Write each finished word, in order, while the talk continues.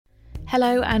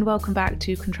Hello and welcome back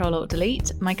to Control Alt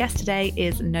Delete. My guest today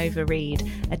is Nova Reid,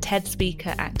 a TED speaker,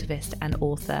 activist and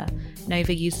author.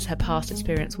 Nova uses her past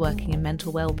experience working in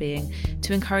mental well-being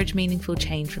to encourage meaningful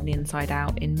change from the inside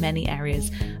out in many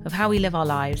areas of how we live our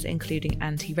lives, including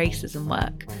anti-racism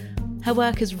work. Her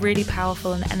work is really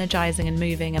powerful and energising and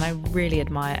moving, and I really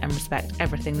admire and respect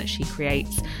everything that she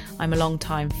creates. I'm a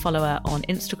long-time follower on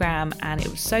Instagram, and it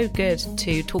was so good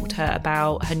to talk to her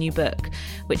about her new book,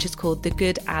 which is called The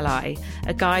Good Ally,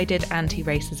 a guided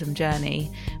anti-racism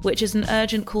journey, which is an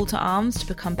urgent call to arms to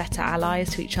become better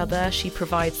allies to each other. She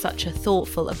provides such a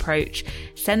thoughtful approach,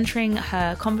 centering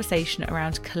her conversation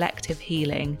around collective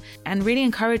healing, and really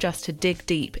encourage us to dig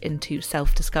deep into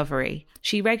self-discovery.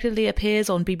 She regularly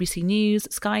appears on BBC News,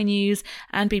 Sky News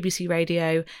and BBC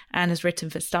Radio, and has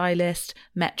written for Stylist,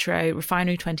 Metro,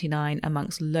 Refinery29,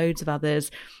 amongst loads of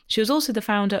others. She was also the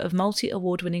founder of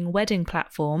multi-award-winning wedding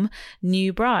platform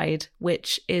New Bride,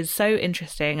 which is so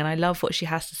interesting, and I love what she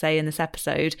has to say in this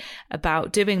episode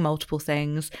about doing multiple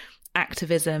things,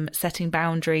 activism, setting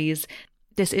boundaries,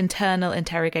 this internal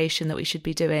interrogation that we should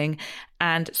be doing,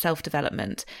 and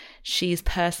self-development. She's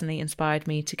personally inspired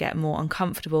me to get more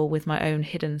uncomfortable with my own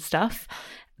hidden stuff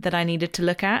that I needed to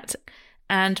look at.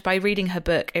 And by reading her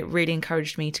book, it really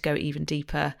encouraged me to go even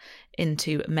deeper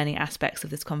into many aspects of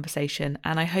this conversation.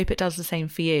 And I hope it does the same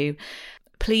for you.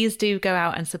 Please do go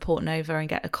out and support Nova and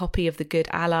get a copy of The Good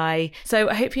Ally. So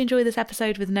I hope you enjoy this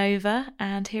episode with Nova,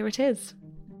 and here it is.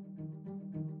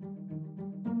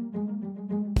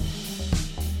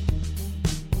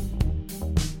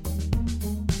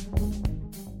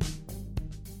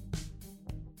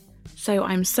 So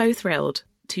I'm so thrilled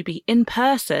to be in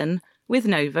person with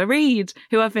Nova Reid,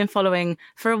 who I've been following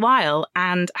for a while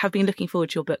and have been looking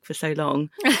forward to your book for so long.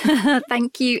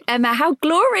 Thank you, Emma. How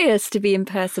glorious to be in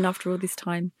person after all this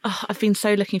time. Oh, I've been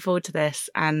so looking forward to this,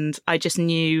 and I just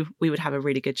knew we would have a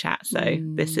really good chat. So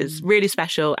This is really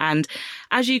special. And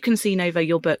as you can see, Nova,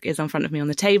 your book is in front of me on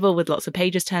the table with lots of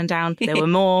pages turned down. There were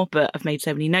more, but I've made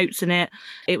so many notes in it.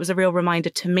 It was a real reminder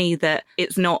to me that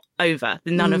it's not over.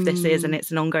 None of this is, and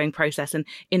it's an ongoing process. And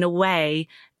in a way,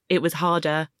 it was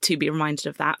harder to be reminded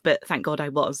of that, but thank God I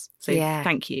was. So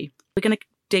Thank you. We're going to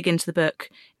dig into the book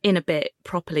in a bit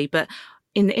properly, but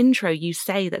in the intro, you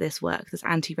say that this work, this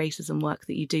anti-racism work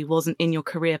that you do, wasn't in your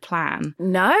career plan.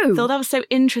 No. I thought that was so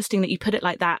interesting that you put it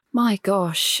like that. My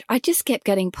gosh, I just kept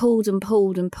getting pulled and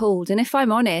pulled and pulled. And if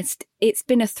I'm honest, it's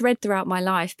been a thread throughout my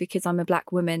life because I'm a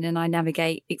Black woman and I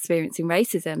navigate experiencing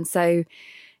racism. So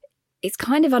it's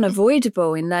kind of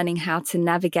unavoidable in learning how to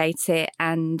navigate it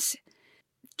and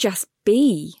just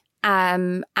be.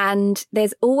 And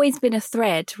there's always been a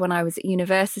thread. When I was at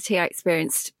university, I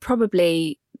experienced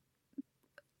probably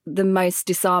the most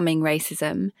disarming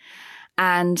racism.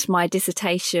 And my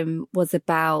dissertation was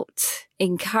about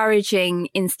encouraging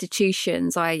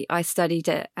institutions. I studied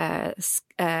at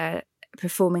a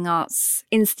performing arts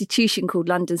institution called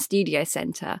London Studio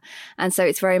Centre. And so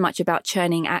it's very much about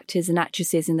churning actors and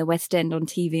actresses in the West End on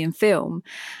TV and film.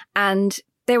 And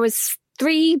there was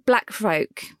 3 Black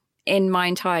folk in my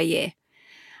entire year.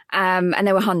 And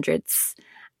there were hundreds.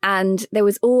 And there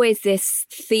was always this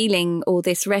feeling or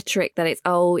this rhetoric that it's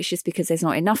just because there's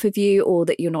not enough of you or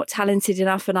that you're not talented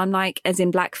enough. And I'm like, as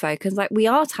in Black folk, and like, we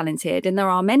are talented and there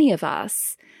are many of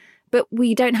us, but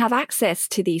we don't have access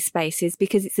to these spaces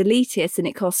because it's elitist and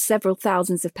it costs several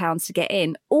thousands of pounds to get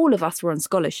in. All of us were on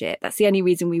scholarship. That's the only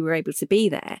reason we were able to be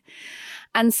there.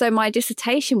 And so my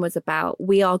dissertation was about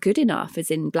we are good enough, as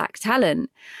in Black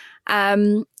talent.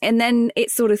 And then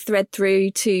it sort of thread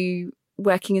through to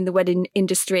working in the wedding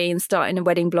industry and starting a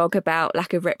wedding blog about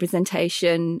lack of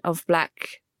representation of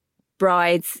Black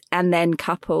brides and then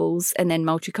couples and then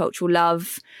multicultural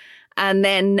love and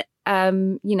then,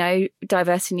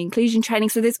 diversity and inclusion training.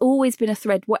 So there's always been a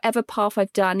thread, whatever path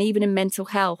I've done, even in mental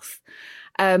health.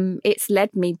 It's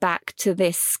led me back to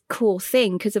this core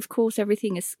thing because, of course,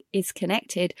 everything is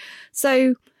connected.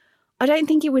 So I don't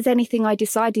think it was anything I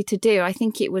decided to do. I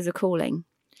think it was a calling.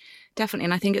 Definitely.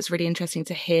 And I think it's really interesting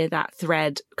to hear that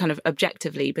thread kind of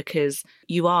objectively because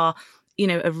you are,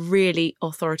 a really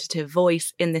authoritative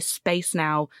voice in this space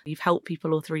now. You've helped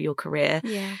people all through your career.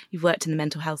 Yeah. You've worked in the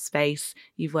mental health space.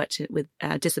 You've worked with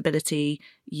disability.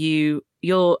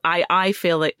 I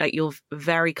feel like you're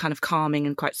very kind of calming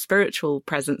and quite spiritual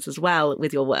presence as well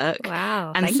with your work.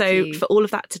 Wow. And thank so you. For all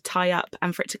of that to tie up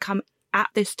and for it to come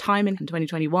at this time in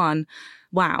 2021,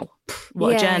 wow,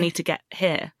 what a journey to get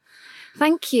here.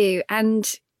 Thank you.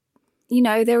 And you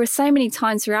know, there were so many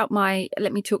times throughout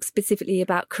let me talk specifically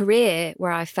about career,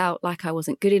 where I felt like I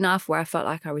wasn't good enough, where I felt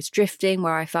like I was drifting,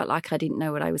 where I felt like I didn't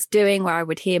know what I was doing, where I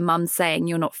would hear mum saying,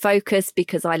 you're not focused,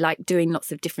 because I like doing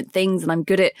lots of different things and I'm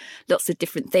good at lots of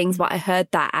different things. But I heard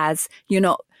that as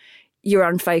you're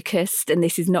unfocused and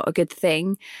this is not a good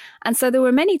thing. And so there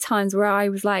were many times where I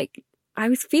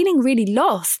was feeling really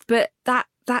lost, but that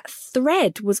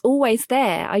thread was always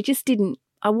there.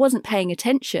 I wasn't paying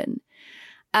attention.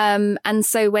 And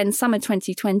so when summer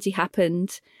 2020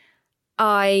 happened,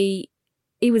 it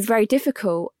was very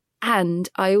difficult. And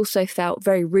I also felt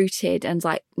very rooted and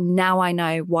like, now I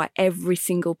know why every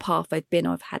single path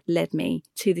I've had led me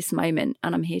to this moment,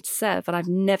 and I'm here to serve. And I've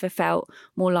never felt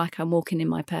more like I'm walking in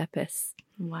my purpose.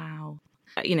 Wow.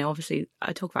 You know, obviously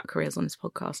I talk about careers on this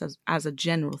podcast as a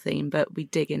general theme, but we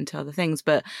dig into other things.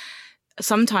 But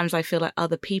sometimes I feel like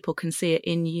other people can see it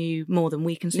in you more than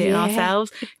we can see it in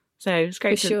ourselves. So it's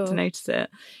great to notice it.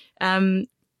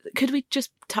 Could we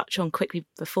just touch on quickly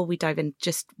before we dive in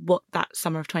just what that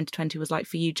summer of 2020 was like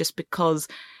for you? Just because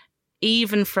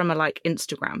even from a like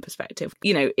Instagram perspective,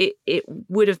 you know, it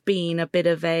would have been a bit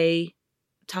of a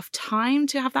tough time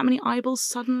to have that many eyeballs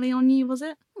suddenly on you, was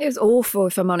it? It was awful,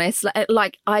 if I'm honest.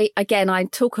 I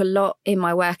talk a lot in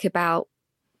my work about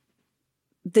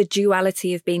the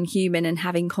duality of being human and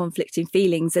having conflicting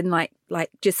feelings, and like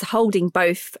just holding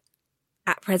both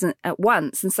at present at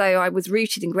once. And so I was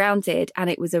rooted and grounded, and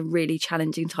it was a really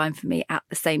challenging time for me at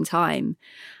the same time.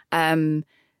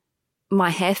 My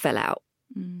hair fell out.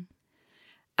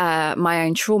 My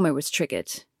own trauma was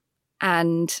triggered.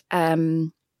 And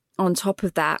on top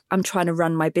of that, I'm trying to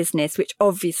run my business, which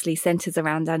obviously centres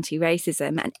around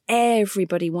anti-racism, and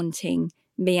everybody wanting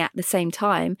me at the same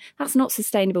time. That's not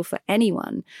sustainable for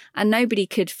anyone. And nobody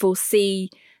could foresee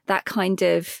that kind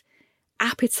of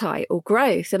appetite or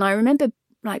growth. And I remember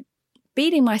like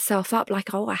beating myself up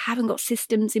like, oh, I haven't got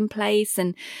systems in place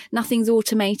and nothing's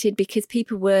automated, because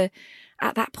people were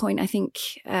at that point, I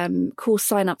think, course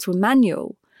sign-ups were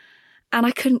manual, and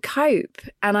I couldn't cope.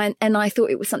 And I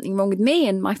thought it was something wrong with me.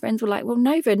 And my friends were like, well,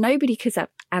 Nova, nobody could have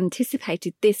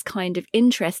anticipated this kind of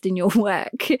interest in your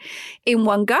work in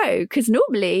one go. Because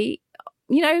normally,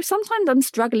 you know, sometimes I'm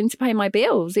struggling to pay my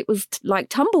bills. It was like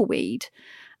tumbleweed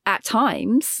at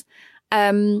times.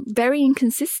 Very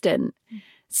inconsistent.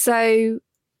 So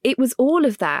it was all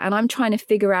of that. And I'm trying to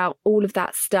figure out all of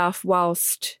that stuff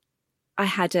whilst I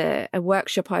had a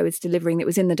workshop I was delivering that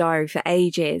was in the diary for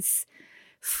ages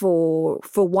for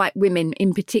white women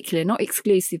in particular, not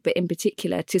exclusive, but in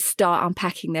particular, to start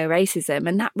unpacking their racism.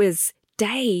 And that was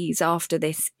days after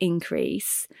this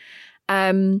increase.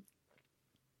 And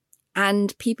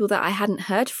people that I hadn't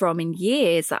heard from in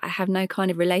years, that I have no kind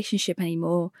of relationship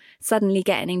anymore, suddenly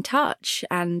getting in touch,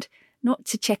 and not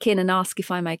to check in and ask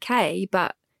if I'm okay,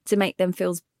 but to make them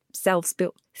feel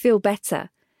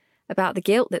better about the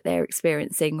guilt that they're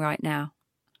experiencing right now.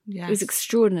 Yes. It was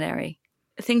extraordinary.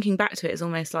 Thinking back to it is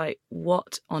almost like,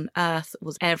 what on earth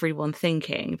was everyone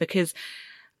thinking? Because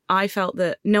I felt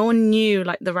that no one knew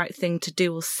like the right thing to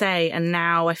do or say. And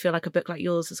now I feel like a book like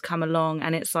yours has come along,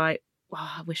 and it's like, wow,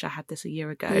 I wish I had this a year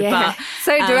ago. Yeah, but,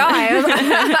 so do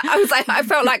I. I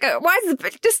felt like, why is the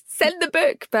book? Just send the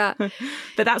book. But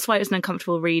that's why it was an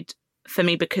uncomfortable read for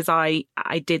me, because I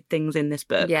did things in this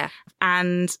book. Yeah.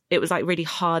 And it was like really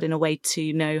hard in a way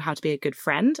to know how to be a good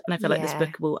friend. And I feel like this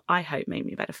book will, I hope, make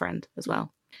me a better friend as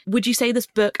well. Would you say this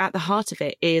book at the heart of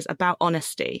it is about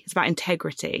honesty? It's about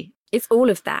integrity? It's all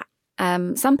of that.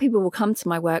 Some people will come to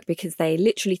my work because they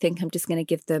literally think I'm just going to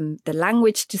give them the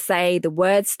language to say, the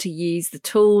words to use, the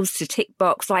tools to tick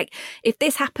box. Like, if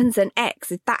this happens, then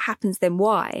X. If that happens, then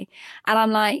Y. And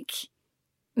I'm like,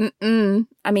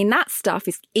 I mean, that stuff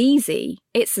is easy.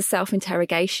 It's the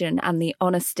self-interrogation and the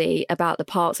honesty about the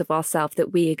parts of ourselves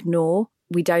that we ignore,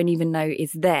 we don't even know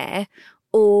is there,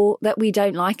 or that we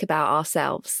don't like about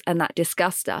ourselves and that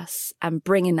disgust us, and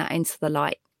bringing that into the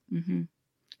light. Mm-hmm.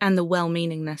 And the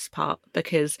well-meaningness part,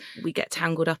 because we get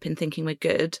tangled up in thinking we're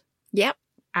good. Yep.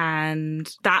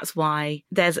 And that's why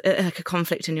there's a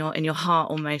conflict in your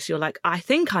heart almost. You're like, I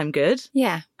think I'm good.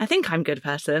 Yeah. I think I'm a good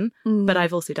person, but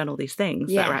I've also done all these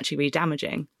things that are actually really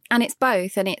damaging. And it's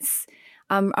both. And it's,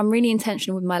 I'm really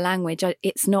intentional with my language.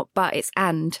 It's not but, it's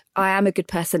and. I am a good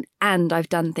person and I've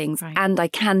done things and I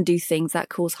can do things that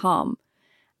cause harm.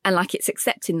 And like, it's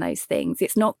accepting those things.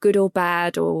 It's not good or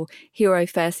bad or hero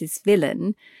versus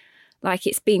villain. Like,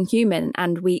 it's being human,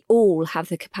 and we all have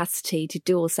the capacity to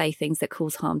do or say things that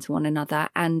cause harm to one another.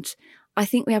 And I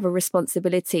think we have a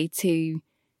responsibility to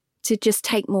just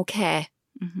take more care.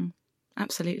 Mm-hmm.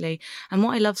 Absolutely. And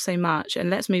what I love so much, and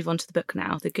let's move on to the book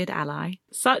now, The Good Ally.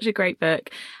 Such a great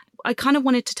book. I kind of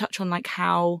wanted to touch on like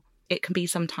how it can be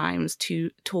sometimes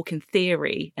to talk in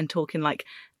theory and talk in like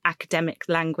academic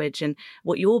language, and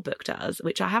what your book does,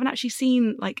 which I haven't actually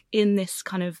seen like in this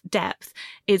kind of depth,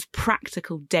 is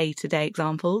practical day-to-day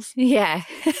examples. Yeah.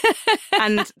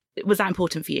 And was that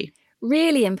important for you?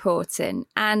 Really important.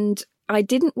 And I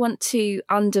didn't want to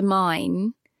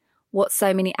undermine what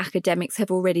so many academics have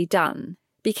already done,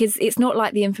 because it's not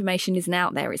like the information isn't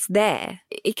out there, it's there.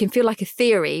 It can feel like a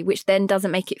theory, which then doesn't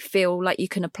make it feel like you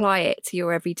can apply it to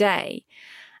your everyday.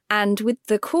 And with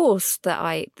the course that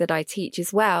I teach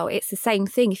as well, it's the same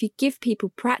thing. If you give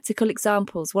people practical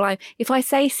examples, if I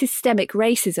say systemic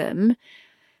racism,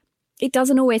 it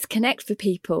doesn't always connect for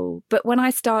people. But when I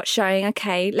start showing,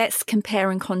 okay, let's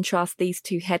compare and contrast these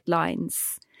two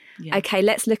headlines. Yeah. Okay,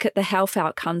 let's look at the health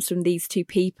outcomes from these two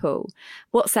people.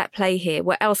 What's at play here?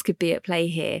 What else could be at play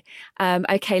here?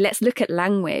 Okay, let's look at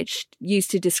language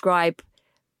used to describe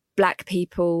Black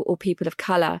people or people of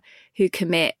colour who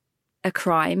commit a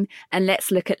crime, and let's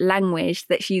look at language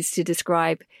that's used to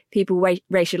describe people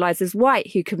racialized as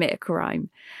white who commit a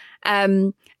crime.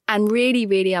 And really,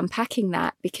 really unpacking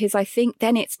that, because I think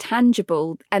then it's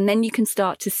tangible and then you can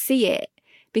start to see it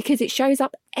because it shows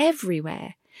up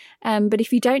everywhere. But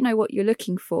if you don't know what you're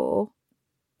looking for,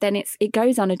 then it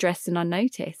goes unaddressed and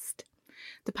unnoticed.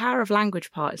 The power of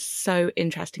language part is so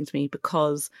interesting to me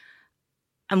because,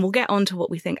 and we'll get on to what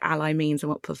we think ally means and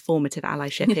what performative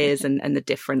allyship is and the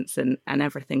difference and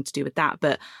everything to do with that.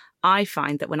 But I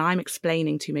find that when I'm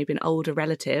explaining to maybe an older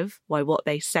relative why what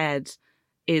they said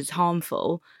is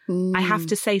harmful, I have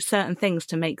to say certain things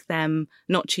to make them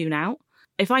not tune out.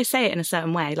 If I say it in a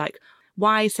certain way, like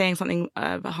why saying something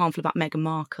harmful about Meghan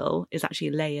Markle is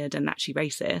actually layered and actually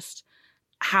racist,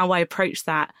 how I approach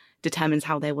that determines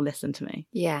how they will listen to me.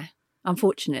 Yeah,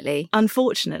 unfortunately.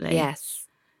 Unfortunately. Yes.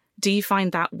 Do you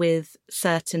find that with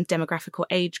certain demographic or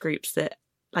age groups that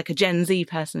like a Gen Z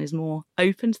person is more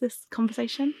open to this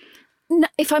conversation? No,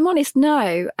 if I'm honest,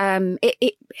 no.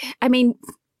 I mean,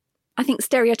 I think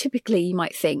stereotypically you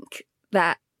might think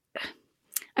that,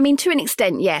 I mean, to an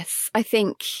extent, yes. I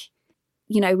think,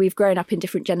 we've grown up in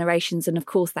different generations, and of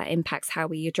course that impacts how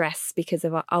we address, because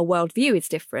of our worldview is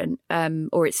different,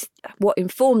 or it's what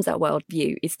informs our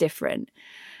worldview is different.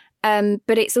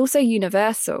 But it's also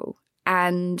universal.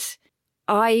 And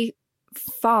I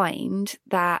find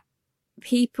that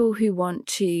people who want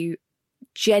to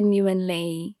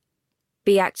genuinely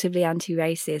be actively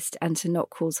anti-racist and to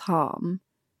not cause harm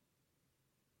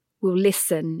will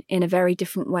listen in a very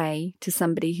different way to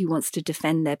somebody who wants to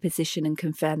defend their position and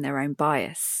confirm their own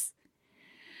bias.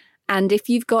 And if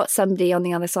you've got somebody on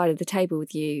the other side of the table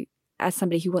with you as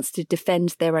somebody who wants to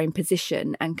defend their own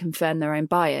position and confirm their own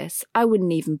bias, I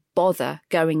wouldn't even bother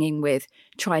going in with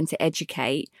trying to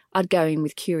educate. I'd go in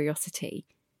with curiosity.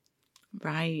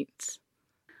 Right.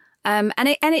 And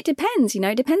it depends,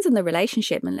 it depends on the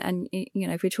relationship. And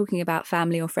if we're talking about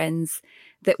family or friends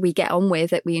that we get on with,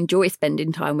 that we enjoy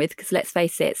spending time with, because let's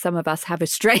face it, some of us have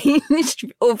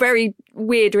estranged or very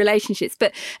weird relationships.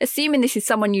 But assuming this is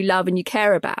someone you love and you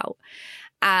care about,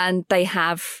 and they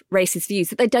have racist views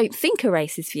that they don't think are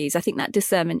racist views, I think that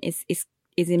discernment is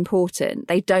important.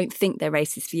 They don't think they're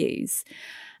racist views.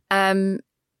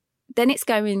 Then it's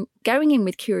going in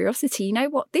with curiosity. You know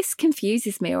what? This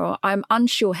confuses me, or I'm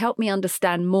unsure. Help me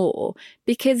understand more,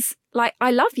 because I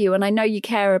love you and I know you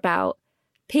care about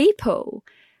people.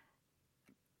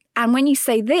 And when you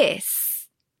say this,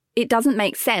 it doesn't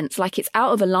make sense. Like it's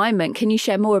out of alignment. Can you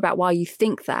share more about why you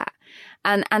think that?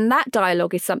 And that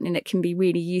dialogue is something that can be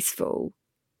really useful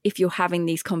if you're having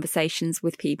these conversations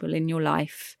with people in your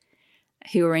life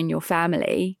who are in your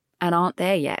family and aren't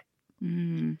there yet.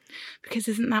 Because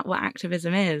isn't that what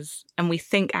activism is? And we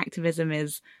think activism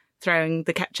is throwing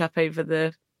the ketchup over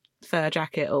the fur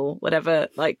jacket or whatever,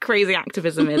 like crazy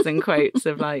activism is in quotes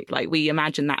of like we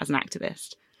imagine that as an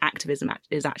activist. Activism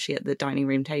is actually at the dining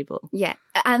room table. Yeah,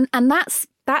 and that's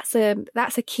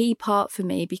a key part for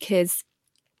me, because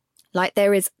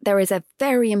there is a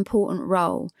very important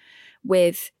role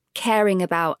with caring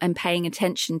about and paying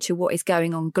attention to what is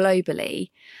going on globally.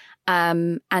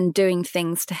 And doing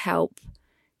things to help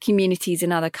communities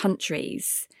in other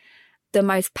countries. The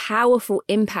most powerful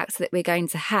impacts that we're going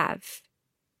to have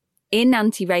in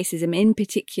anti-racism in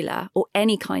particular, or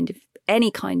any kind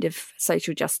of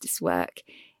social justice work,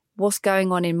 what's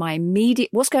going on in me,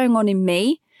 what's going on in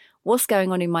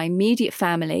my immediate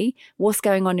family, what's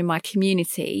going on in my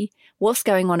community, what's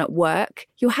going on at work,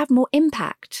 you'll have more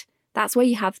impact. That's where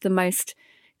you have the most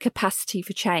capacity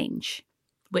for change.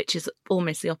 Which is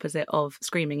almost the opposite of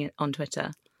screaming it on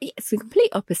Twitter. It's the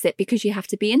complete opposite, because you have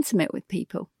to be intimate with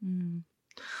people.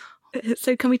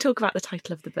 So can we talk about the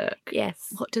title of the book? Yes.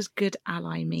 What does good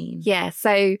ally mean? Yeah.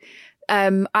 So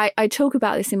I talk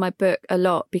about this in my book a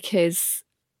lot because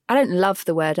I don't love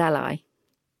the word ally.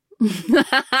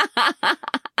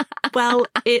 Well,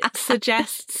 it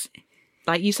suggests,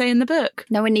 like you say in the book,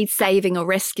 no one needs saving or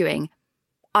rescuing.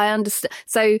 I understand.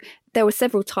 So there were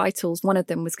several titles. One of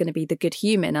them was going to be The Good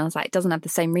Human. I was like, it doesn't have the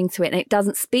same ring to it. And it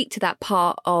doesn't speak to that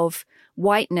part of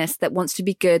whiteness that wants to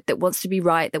be good, that wants to be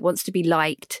right, that wants to be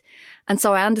liked. And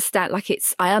so I understand,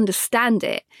 I understand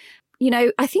it.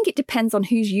 I think it depends on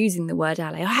who's using the word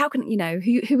ally. How can,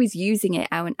 who is using it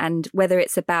and whether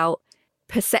it's about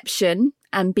perception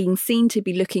and being seen to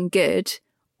be looking good,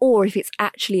 or if it's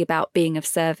actually about being of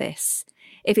service.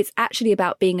 If it's actually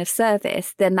about being of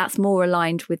service, then that's more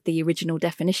aligned with the original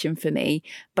definition for me.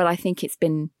 But I think it's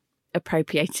been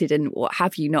appropriated and what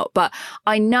have you not. But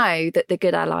I know that the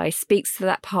good ally speaks to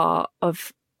that part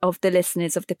of the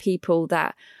listeners, of the people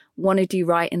that want to do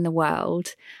right in the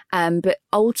world. But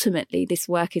ultimately, this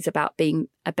work is about being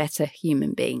a better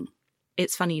human being.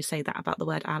 It's funny you say that about the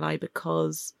word ally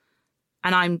because,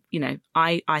 and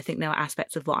I think there were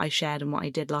aspects of what I shared and what I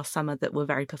did last summer that were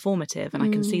very performative, and I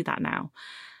can see that now.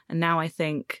 And now I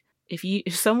think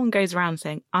if someone goes around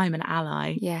saying I'm an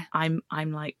ally, yeah, I'm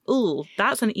like, oh,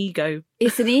 that's an ego.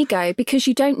 It's an ego because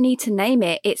you don't need to name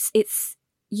it. It's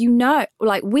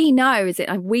like we know,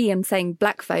 I'm saying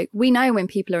black folk, we know when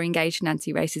people are engaged in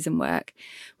anti-racism work.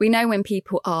 We know when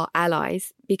people are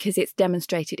allies because it's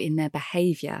demonstrated in their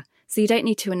behaviour. So you don't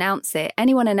need to announce it.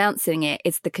 Anyone announcing it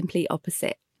is the complete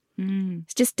opposite.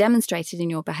 It's just demonstrated in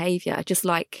your behaviour. Just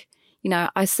like,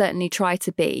 I certainly try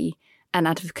to be an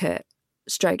advocate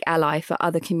 / ally for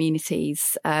other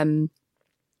communities that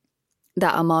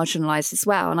are marginalised as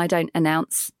well. And I don't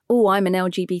announce, oh, I'm an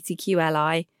LGBTQ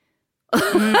ally.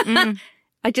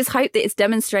 I just hope that it's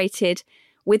demonstrated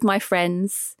with my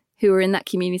friends who are in that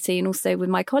community and also with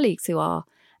my colleagues who are,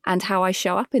 and how I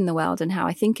show up in the world and how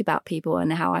I think about people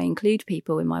and how I include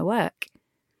people in my work.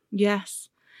 Yes.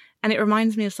 And it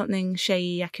reminds me of something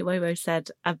Seyi Yakiwowo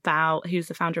said who's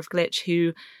the founder of Glitch,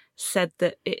 who said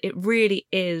that it really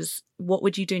is, what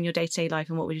would you do in your day-to-day life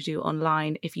and what would you do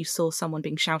online if you saw someone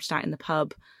being shouted at in the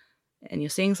pub and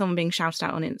you're seeing someone being shouted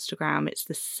at on Instagram? It's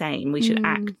the same. We should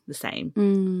act the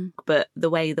same. But the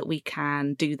way that we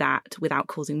can do that without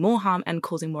causing more harm and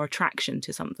causing more attraction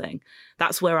to something,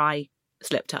 that's where I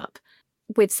slipped up.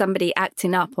 With somebody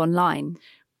acting up online.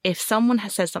 If someone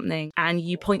has said something and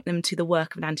you point them to the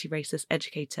work of an anti-racist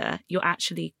educator, you're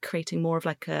actually creating more of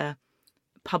like a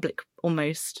public,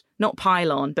 almost, not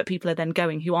pylon, but people are then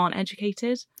going who aren't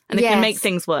educated. And it can make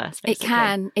things worse, basically. It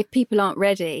can, if people aren't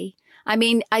ready. I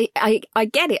mean, I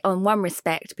get it on one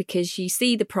respect because you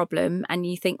see the problem and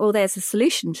you think, well, there's a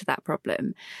solution to that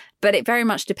problem. But it very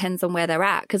much depends on where they're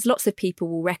at, because lots of people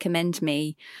will recommend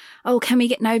me, oh, can we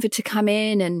get Nova to come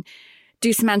in and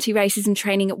do some anti-racism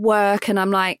training at work? And I'm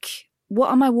like,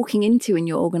 what am I walking into in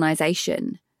your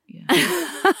organisation? Yeah.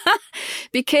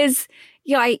 Because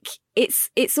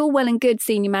it's all well and good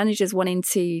senior managers wanting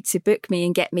to book me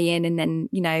and get me in and then,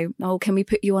 oh, can we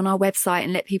put you on our website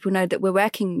and let people know that we're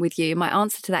working with you? My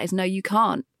answer to that is no, you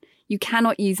can't. You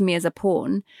cannot use me as a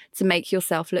pawn to make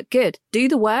yourself look good. Do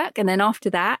the work, and then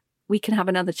after that, we can have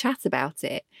another chat about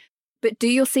it. But do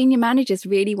your senior managers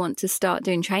really want to start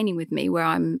doing training with me where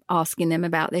I'm asking them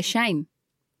about their shame?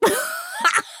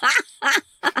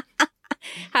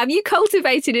 Have you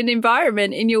cultivated an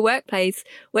environment in your workplace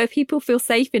where people feel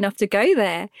safe enough to go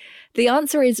there? The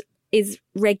answer is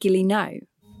regularly no.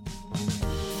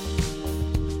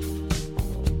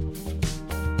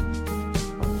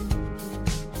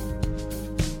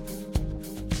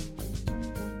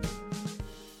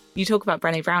 You talk about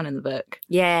Brené Brown in the book.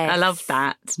 Yeah, I love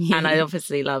that. Yeah. And I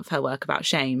obviously love her work about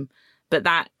shame. But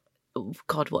that, oh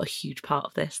God, what a huge part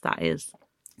of this that is.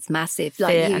 It's massive.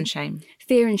 Fear and shame.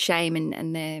 Fear and shame.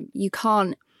 And you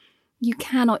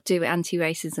cannot do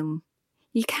anti-racism.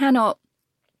 You cannot,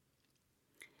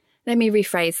 let me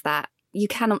rephrase that. You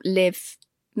cannot live,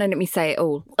 no, let me say it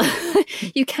all.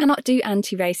 You cannot do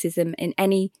anti-racism in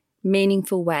any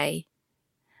meaningful way.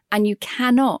 And you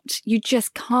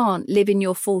just can't live in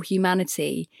your full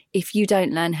humanity if you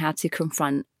don't learn how to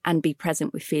confront and be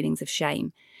present with feelings of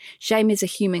shame. Shame is a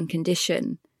human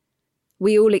condition.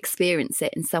 We all experience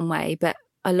it in some way, but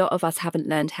a lot of us haven't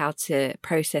learned how to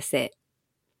process it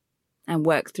and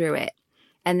work through it.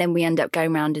 And then we end up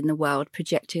going around in the world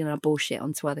projecting our bullshit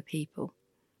onto other people.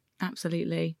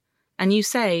 Absolutely. And you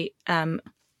say, on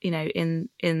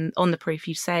the proof,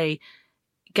 you say,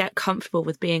 get comfortable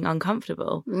with being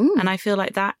uncomfortable. And I feel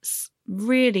like that's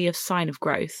really a sign of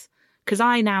growth, because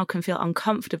I now can feel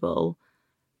uncomfortable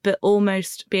but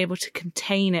almost be able to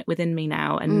contain it within me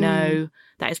now and know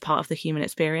that is part of the human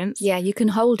experience. Yeah, you can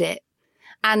hold it.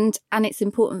 And it's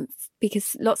important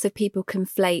because lots of people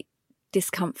conflate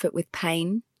discomfort with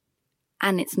pain,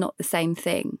 and it's not the same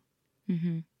thing.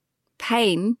 Mm-hmm.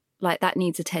 Pain, like that,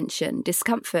 needs attention.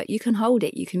 Discomfort, you can hold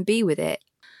it, you can be with it.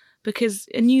 Because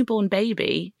a newborn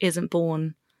baby isn't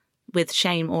born with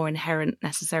shame or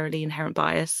necessarily inherent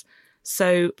bias.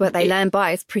 But they learn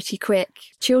bias pretty quick.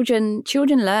 Children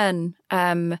learn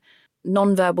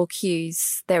non-verbal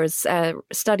cues. There is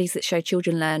studies that show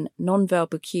children learn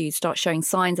non-verbal cues, start showing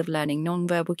signs of learning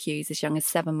non-verbal cues as young as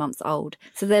 7 months old.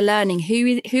 So they're learning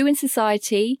who in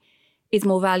society is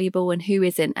more valuable and who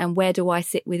isn't, and where do I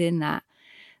sit within that.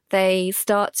 They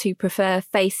start to prefer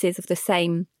faces of the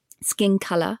same skin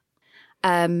colour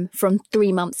from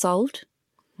 3 months old.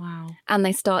 Wow. And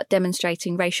they start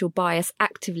demonstrating racial bias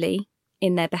actively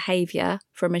in their behaviour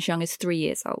from as young as 3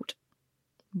 years old.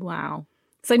 Wow.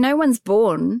 So no one's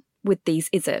born with these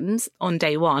isms. On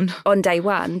day one,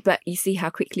 But you see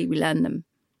how quickly we learn them.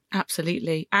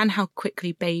 Absolutely. And how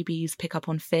quickly babies pick up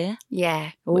on fear.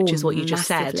 Yeah. Which is what you just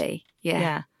massively. said.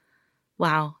 Yeah.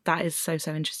 Wow. That is so,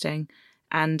 so interesting.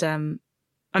 And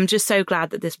I'm just so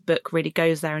glad that this book really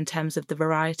goes there in terms of the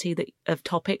variety of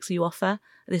topics you offer.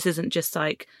 This isn't just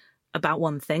like about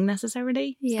one thing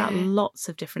necessarily. It's about lots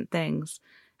of different things.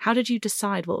 How did you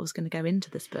decide what was going to go into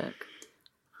this book?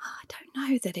 I don't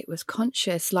know that it was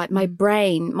conscious. Like my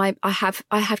brain, I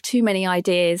have too many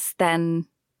ideas than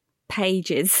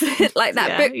pages. Like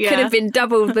that book could have been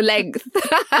double the length.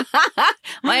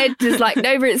 My head is like,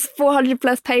 Nova, it's 400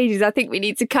 plus pages. I think we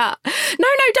need to cut. No,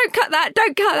 don't cut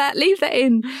that. Leave that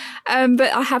in.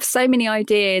 But I have so many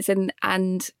ideas, and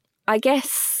I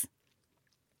guess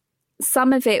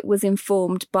some of it was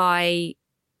informed by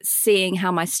seeing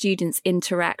how my students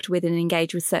interact with and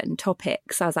engage with certain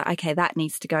topics. I was like, okay, that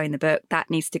needs to go in the book.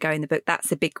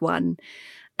 That's a big one.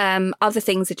 Other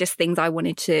things are just things I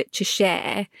wanted to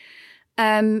share.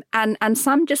 And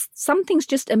some things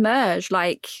just emerge.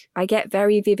 Like I get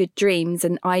very vivid dreams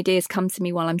and ideas come to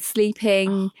me while I'm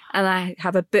sleeping, and I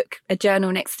have a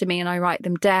journal next to me and I write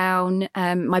them down.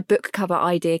 My book cover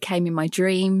idea came in my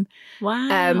dream.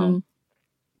 Wow.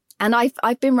 And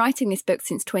I've been writing this book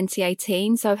since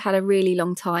 2018, so I've had a really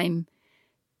long time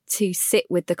to sit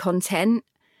with the content.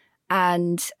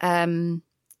 And the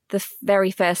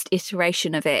very first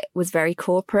iteration of it was very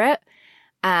corporate,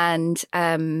 and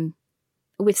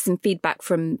with some feedback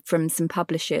from some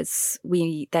publishers,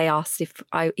 they asked if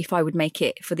I would make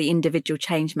it for the individual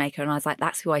change maker, and I was like,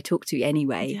 that's who I talk to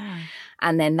anyway. Yeah.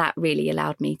 And then that really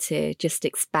allowed me to just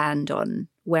expand on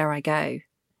where I go.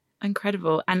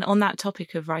 Incredible. And on that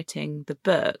topic of writing the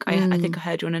book, I think I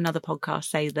heard you on another podcast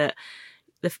say that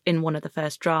in one of the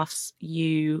first drafts,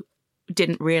 you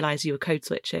didn't realise you were code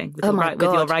switching with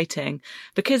your writing.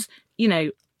 Because,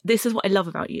 this is what I love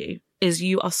about you, is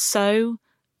you are so...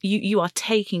 You are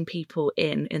taking people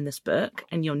in this book,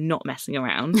 and you're not messing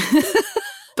around.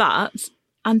 But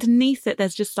underneath it,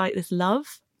 there's just like this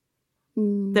love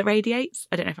that radiates.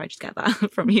 I don't know if I just get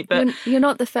that from you, but... You're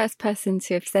not the first person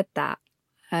to have said that.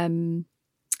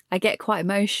 I get quite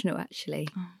emotional, actually,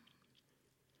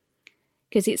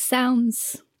 because it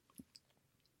sounds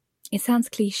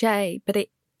cliche, but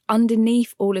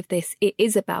underneath all of this, it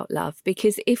is about love.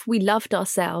 Because if we loved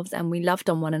ourselves and we loved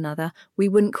on one another, we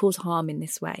wouldn't cause harm in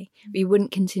this way. We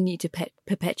wouldn't continue to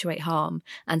perpetuate harm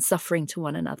and suffering to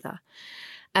one another.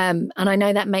 And I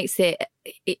know that makes it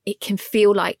can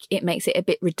feel like it makes it a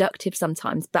bit reductive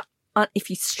sometimes, but if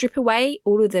you strip away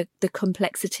all of the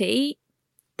complexity,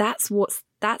 that's what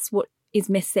is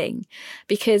missing.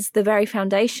 Because the very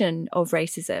foundation of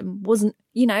racism wasn't,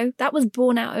 that was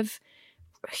born out of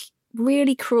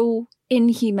really cruel,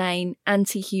 inhumane,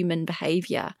 anti-human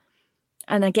behaviour.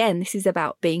 And again, this is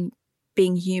about being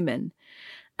human.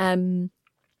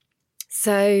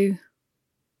 So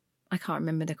I can't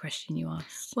remember the question you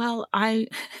asked. Well, I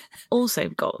also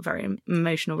got very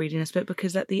emotional reading this book,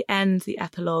 because at the end, the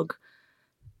epilogue,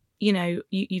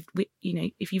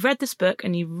 if you've read this book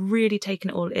and you've really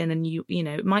taken it all in, and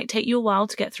it might take you a while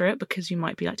to get through it because you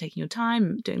might be like taking your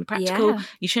time doing the practical. Yeah.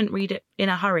 You shouldn't read it in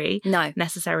a hurry. No,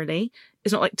 necessarily.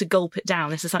 It's not like to gulp it down.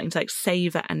 This is something to like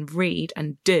savor and read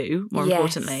and do, more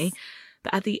importantly.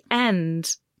 But at the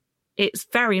end, it's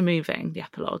very moving, the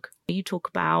epilogue. You talk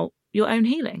about your own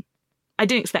healing. I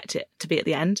didn't expect it to be at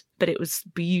the end, but it was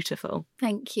beautiful.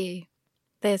 Thank you.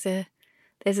 There's a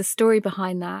story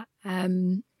behind that.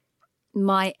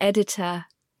 My editor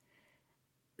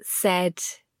said,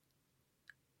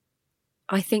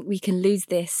 I think we can lose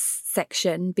this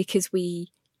section because there's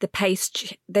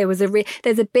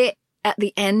a bit at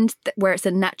the end, where it's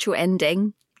a natural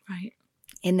ending. Right.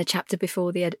 In the chapter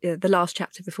before the last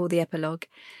chapter before the epilogue.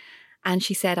 And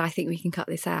she said, I think we can cut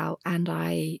this out. And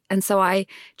so I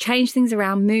changed things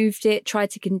around, moved it, tried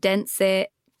to condense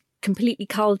it, completely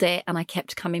culled it, and I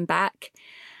kept coming back.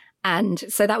 And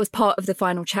so that was part of the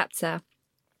final chapter.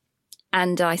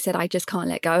 And I said, I just can't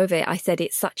let go of it. I said,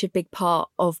 it's such a big part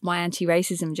of my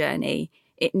anti-racism journey.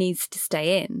 It needs to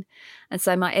stay in. And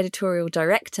so my editorial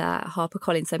director at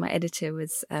HarperCollins, so my editor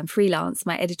was freelance,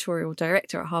 my editorial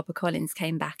director at HarperCollins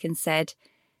came back and said,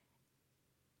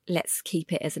 let's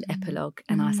keep it as an epilogue.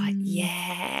 And I was like,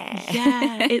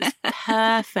 yeah, it's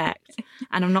perfect.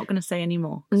 And I'm not going to say any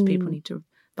more because people need to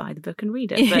buy the book and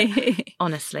read it. But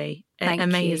honestly,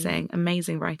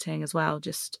 amazing writing as well.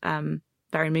 Just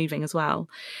very moving as well.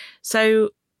 So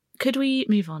could we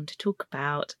move on to talk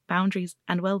about boundaries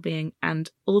and well-being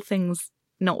and all things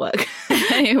not work?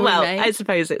 Well, I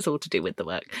suppose it's all to do with the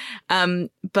work.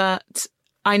 But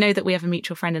I know that we have a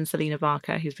mutual friend in Selena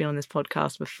Barker who's been on this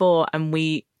podcast before, and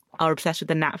we are obsessed with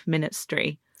the Nap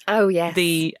Ministry. Oh, yes.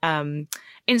 The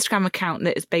Instagram account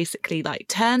that is basically like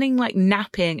turning like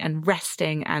napping and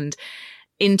resting and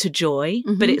into joy.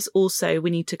 But it's also, we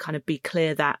need to kind of be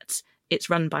clear that it's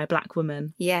run by a Black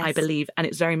woman, I believe. And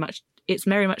it's very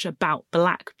much about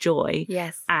Black joy.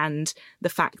 Yes. And the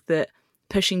fact that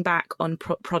pushing back on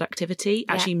productivity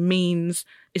actually means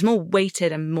it's more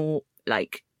weighted and more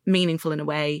like meaningful in a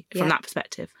way from that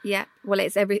perspective. Yeah. Well,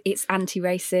 it's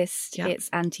anti-racist, it's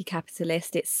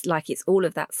anti-capitalist, it's all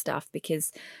of that stuff,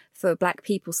 because for Black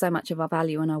people, so much of our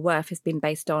value and our worth has been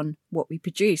based on what we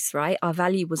produce, right? Our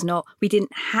value was not, we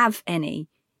didn't have any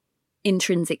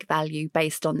intrinsic value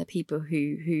based on the people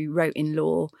who wrote in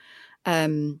law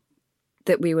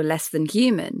that we were less than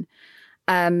human.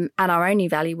 And our only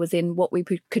value was in what we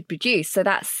could produce. So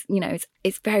that's,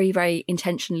 it's very, very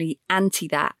intentionally anti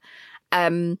that.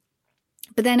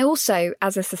 But then also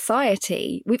as a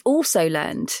society, we've also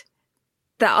learned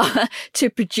that to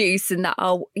produce, and that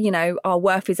our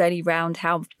worth is only around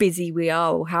how busy we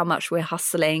are or how much we're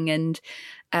hustling, and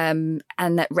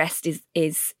that rest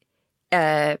is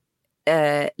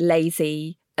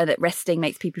lazy, and that resting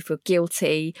makes people feel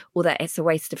guilty, or that it's a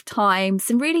waste of time.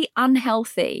 Some really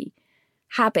unhealthy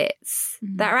habits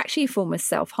that are actually a form of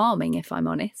self-harming, if I'm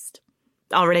honest.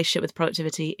 Our relationship with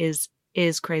productivity is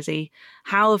crazy.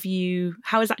 How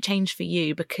has that changed for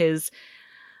you? Because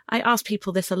I ask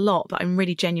people this a lot, but I'm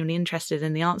really genuinely interested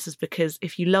in the answers, because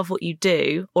if you love what you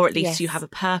do, or at least you have a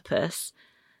purpose,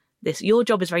 your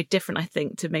job is very different, I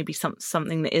think, to maybe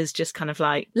something that is just kind of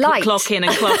like clock in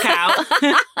and clock out.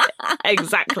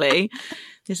 Exactly.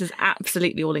 This is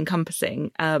absolutely all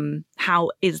encompassing.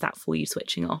 How is that for you,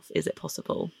 switching off? Is it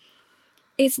possible?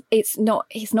 It's not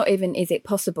even, is it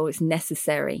possible? It's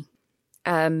necessary.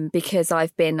 Because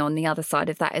I've been on the other side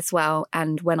of that as well.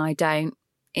 And when I don't,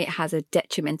 it has a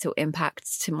detrimental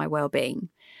impact to my well-being.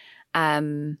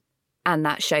 And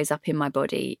that shows up in my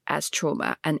body as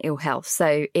trauma and ill health.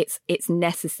 So it's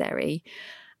necessary.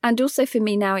 And also for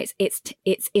me now, it's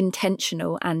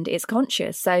intentional and it's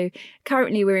conscious. So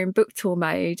currently we're in book tour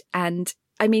mode, and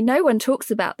I mean, no one talks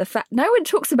about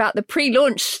the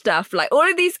pre-launch stuff, like all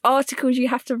of these articles you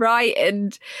have to write,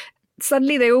 and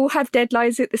suddenly they all have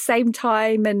deadlines at the same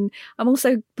time. And I'm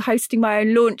also hosting my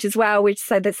own launch as well,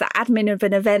 so there's the admin of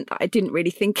an event that I didn't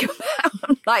really think about.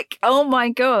 I'm like, oh my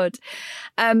God.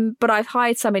 But I've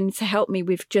hired someone to help me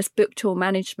with just book tour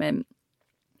management.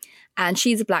 And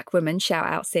she's a Black woman. Shout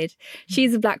out, Sid.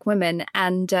 She's a Black woman.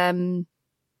 And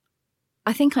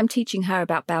I think I'm teaching her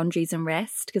about boundaries and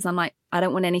rest, because I'm like, I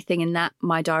don't want anything in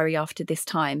my diary after this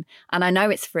time. And I know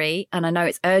it's free and I know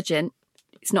it's urgent.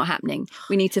 It's not happening.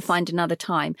 We need to find another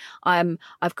time.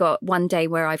 I've got one day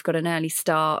where I've got an early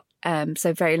start.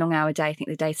 So very long hour day. I think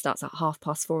the day starts at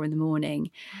 4:30 in the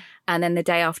morning. And then the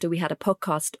day after, we had a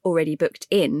podcast already booked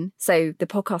in. So the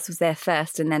podcast was there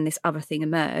first, and then this other thing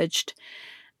emerged,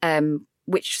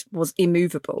 which was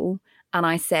immovable. And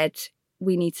I said,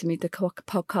 we need to move the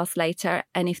podcast later.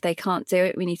 And if they can't do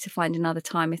it, we need to find another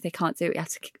time. If they can't do it, we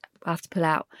have to pull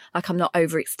out. Like, I'm not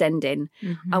overextending.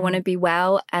 I want to be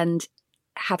well and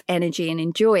have energy and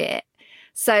enjoy it.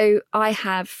 So I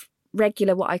have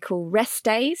regular, what I call rest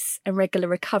days, and regular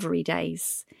recovery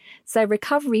days. So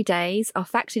recovery days are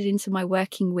factored into my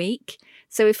working week.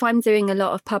 So if I'm doing a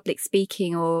lot of public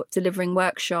speaking or delivering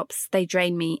workshops, they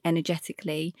drain me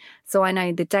energetically. So I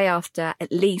know the day after,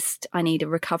 at least I need a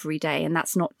recovery day, and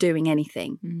that's not doing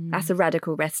anything. That's a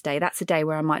radical rest day. That's a day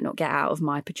where I might not get out of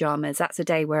my pajamas. That's a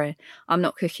day where I'm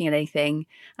not cooking anything.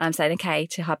 And I'm saying, okay,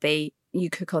 to hubby, you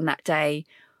cook on that day,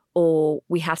 or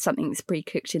we have something that's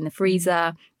pre-cooked in the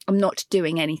freezer. I'm not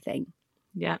doing anything.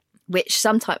 Yeah. which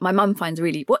sometimes my mum finds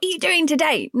really, what are you doing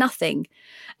today? Nothing.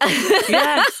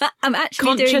 Yes. I'm actually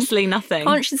consciously doing nothing.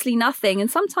 Consciously nothing. And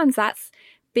sometimes that's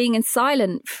being in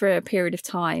silent for a period of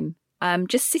time.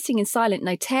 Just sitting in silent,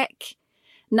 no tech,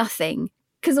 nothing.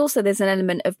 Because also there's an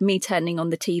element of me turning on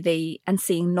the TV and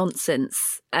seeing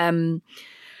nonsense. And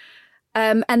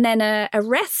then a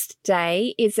rest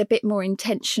day is a bit more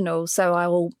intentional. So I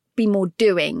will be more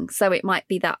doing. So it might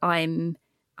be that I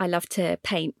love to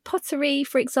paint pottery,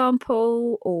 for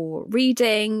example, or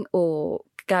reading, or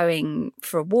going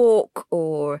for a walk,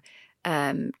 or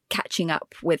catching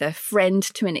up with a friend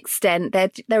to an extent.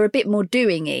 They're a bit more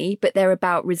doing-y, but they're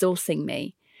about resourcing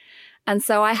me. And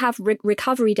so I have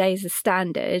recovery days as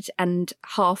standard, and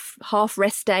half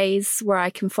rest days where I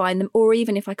can find them. Or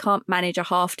even if I can't manage a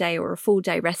half day or a full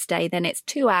day rest day, then it's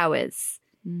 2 hours.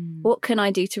 What can I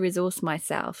do to resource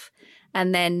myself?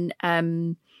 And then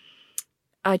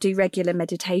I do regular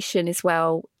meditation as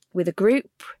well with a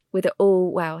group, with it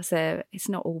all. Well, so it's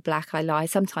not all black, I lie.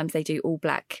 Sometimes they do all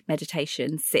black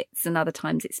meditation sits, and other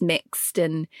times it's mixed.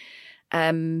 And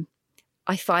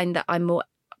I find that I'm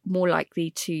more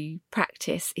likely to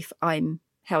practice if I'm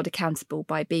held accountable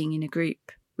by being in a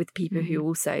group with people who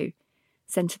also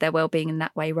centre their well-being in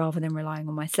that way, rather than relying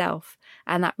on myself.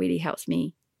 And that really helps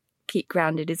me keep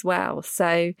grounded as well.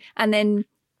 So, and then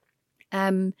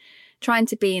trying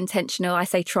to be intentional. I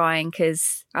say trying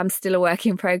because I'm still a work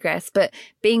in progress, but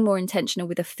being more intentional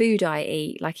with the food I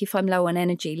eat. Like if I'm low on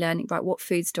energy, learning, right, what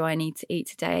foods do I need to eat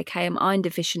today? Okay, I'm iron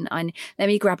deficient. Let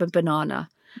me grab a banana.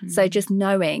 So just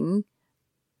knowing,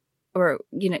 or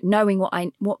knowing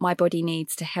what my body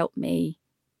needs to help me.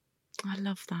 I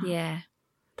love that. Yeah,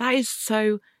 that is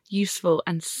so useful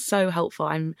and so helpful.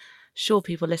 I'm sure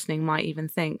people listening might even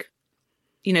think,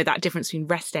 that difference between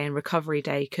rest day and recovery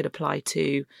day could apply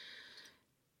to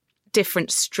different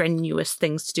strenuous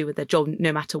things to do with their job,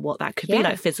 no matter what that could be,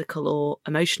 like physical or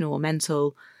emotional or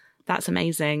mental. That's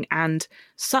amazing, and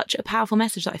such a powerful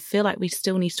message that I feel like we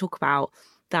still need to talk about,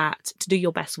 that to do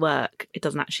your best work, it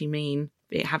doesn't actually mean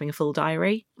having a full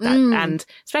diary, and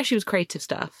especially with creative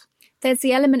stuff. There's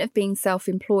the element of being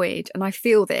self-employed, and I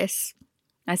feel this,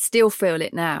 I still feel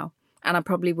it now, and I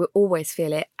probably will always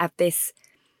feel it, at this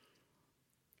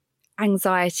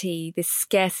anxiety, this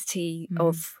scarcity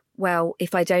of, well,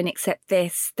 if I don't accept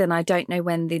this, then I don't know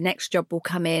when the next job will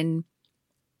come in.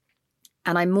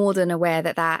 And I'm more than aware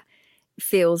that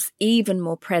feels even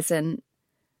more present,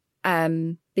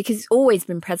 because it's always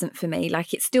been present for me.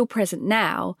 Like, it's still present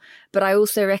now, but I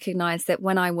also recognise that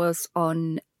when I was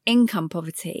on income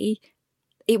poverty,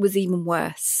 it was even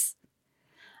worse.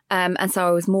 And so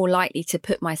I was more likely to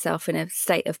put myself in a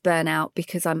state of burnout,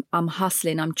 because I'm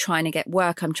hustling, I'm trying to get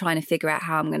work, I'm trying to figure out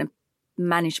how I'm going to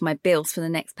manage my bills for the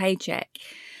next paycheck.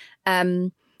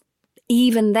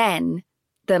 Even then,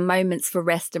 the moments for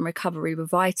rest and recovery were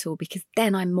vital, because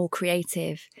then I'm more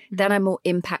creative, then I'm more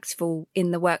impactful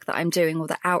in the work that I'm doing, or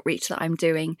the outreach that I'm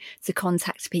doing to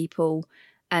contact people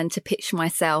and to pitch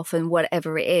myself and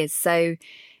whatever it is. So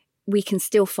we can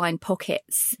still find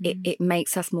pockets. It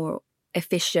makes us more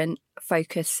efficient,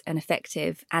 focused and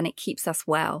effective, and it keeps us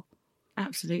well.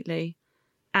 Absolutely.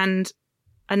 And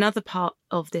another part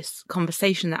of this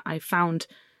conversation that I found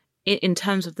in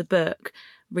terms of the book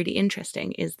really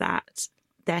interesting is that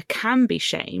there can be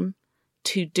shame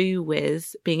to do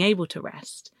with being able to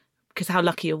rest, because how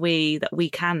lucky are we that we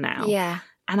can now? Yeah.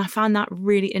 And I found that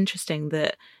really interesting,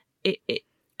 that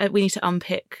we need to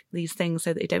unpick these things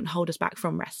so that they don't hold us back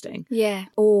from resting. Yeah.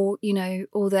 Or,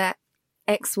 or that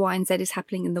X, Y, and Z is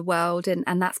happening in the world,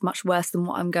 and that's much worse than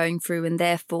what I'm going through, and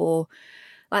therefore,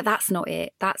 like, that's not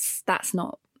it. That's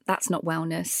not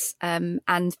wellness.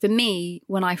 And for me,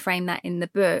 when I frame that in the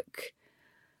book,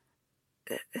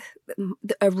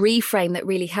 a reframe that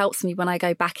really helps me when I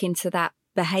go back into that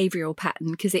behavioural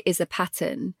pattern, because it is a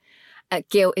pattern.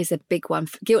 Guilt is a big one.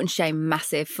 Guilt and shame,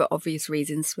 massive for obvious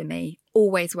reasons for me.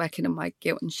 Always working on my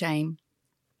guilt and shame.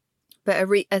 But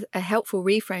a helpful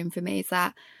reframe for me is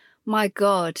that, my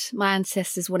God, my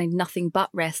ancestors wanted nothing but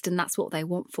rest, and that's what they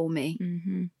want for me.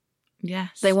 Mm-hmm.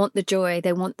 Yes. They want the joy,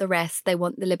 they want the rest, they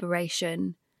want the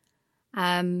liberation.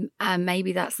 And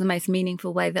maybe that's the most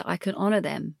meaningful way that I can honour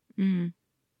them.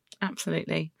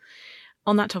 Absolutely.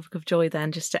 On that topic of joy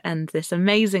then, just to end this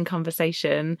amazing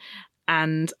conversation,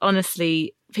 and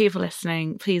honestly, people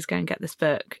listening, please go and get this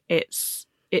book.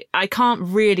 I can't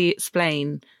really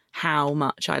explain how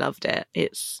much I loved it.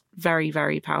 It's very,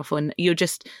 very powerful. And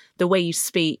the way you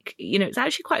speak, it's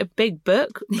actually quite a big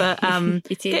book, but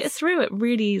it is. Get through it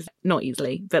really not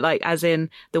easily, but like, as in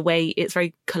the way it's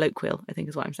very colloquial, I think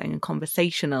is what I'm saying, and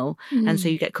conversational. And so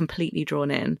you get completely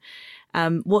drawn in.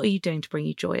 What are you doing to bring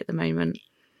you joy at the moment?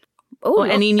 or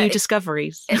any new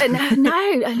discoveries?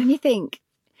 No, let me think.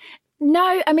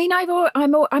 No, I mean,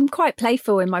 I'm quite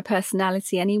playful in my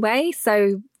personality anyway,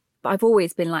 so I've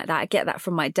always been like that. I get that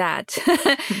from my dad.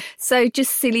 So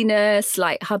just silliness,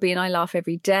 like hubby and I laugh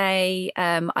every day.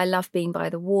 I love being by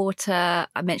the water.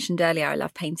 I mentioned earlier I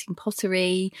love painting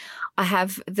pottery. I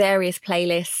have various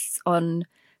playlists on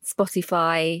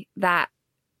Spotify that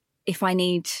if I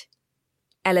need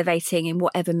elevating in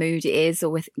whatever mood it is,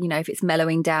 or with, you know, if it's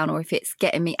mellowing down or if it's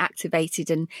getting me activated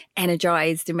and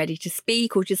energized and ready to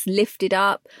speak or just lifted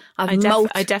up. I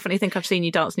definitely think I've seen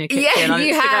you dance in your kitchen. Yeah, on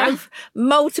you Instagram. have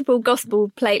multiple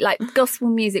gospel like gospel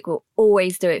music will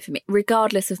always do it for me,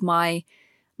 regardless of my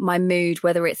mood,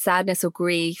 whether it's sadness or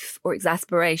grief or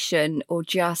exasperation or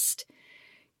just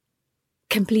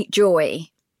complete joy.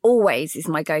 Always is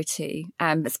my go-to,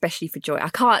 especially for joy.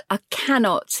 I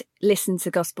cannot listen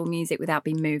to gospel music without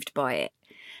being moved by it.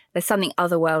 There's something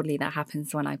otherworldly that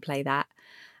happens when I play that.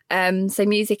 So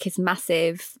music is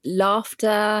massive.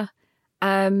 Laughter,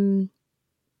 just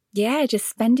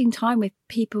spending time with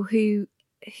people who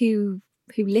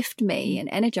lift me and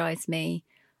energize me.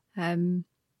 So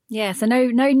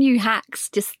no new hacks,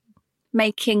 just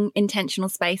making intentional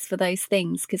space for those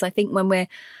things, because I think when we're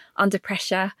under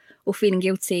pressure or feeling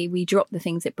guilty, we drop the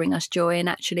things that bring us joy, and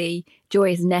actually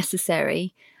joy is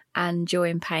necessary, and joy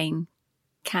and pain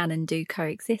can and do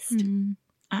coexist.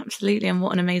 Absolutely. And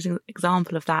what an amazing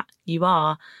example of that you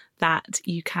are, that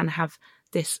you can have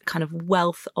this kind of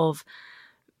wealth of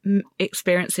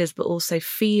experiences but also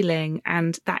feeling,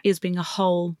 and that is being a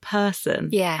whole person.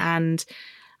 And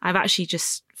I've actually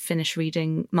just finished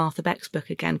reading Martha Beck's book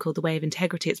again called The Way of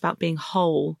Integrity. It's about being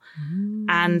whole.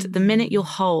 And the minute you're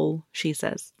whole, she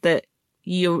says, that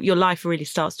your life really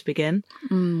starts to begin.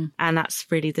 And that's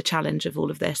really the challenge of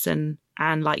all of this. And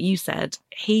like you said,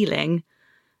 healing.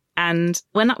 And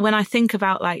when I think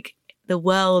about like the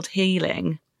world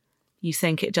healing, you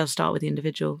think it does start with the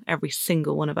individual, every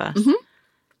single one of us.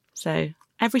 So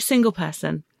every single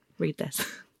person, read this.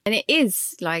 And it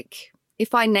is like,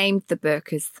 if I named the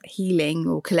book as healing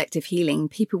or collective healing,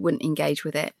 people wouldn't engage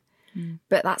with it.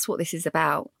 But that's what this is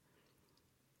about.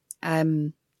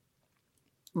 Racism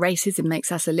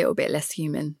makes us a little bit less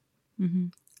human.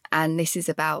 And this is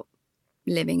about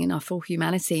living in our full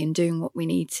humanity and doing what we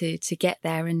need to get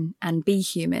there and be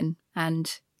human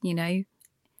and, you know,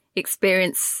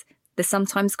 experience the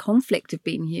sometimes conflict of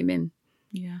being human.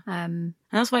 And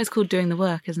that's why it's called Doing the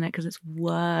Work, isn't it? Because it's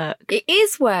work. It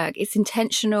is work. It's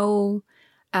intentional,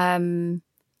 and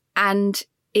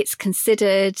it's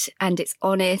considered, and it's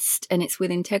honest, and it's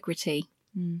with integrity.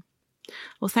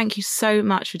 Well, thank you so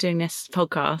much for doing this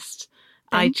podcast.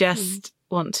 I just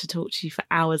want to talk to you for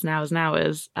hours and hours and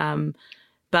hours.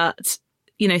 But,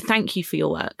 you know, thank you for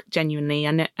your work, genuinely,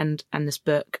 and this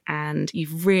book. And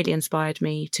you've really inspired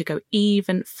me to go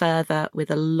even further with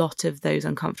a lot of those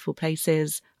uncomfortable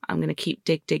places. I'm going to keep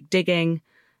digging.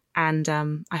 And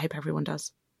I hope everyone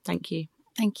does. Thank you.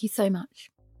 Thank you so much.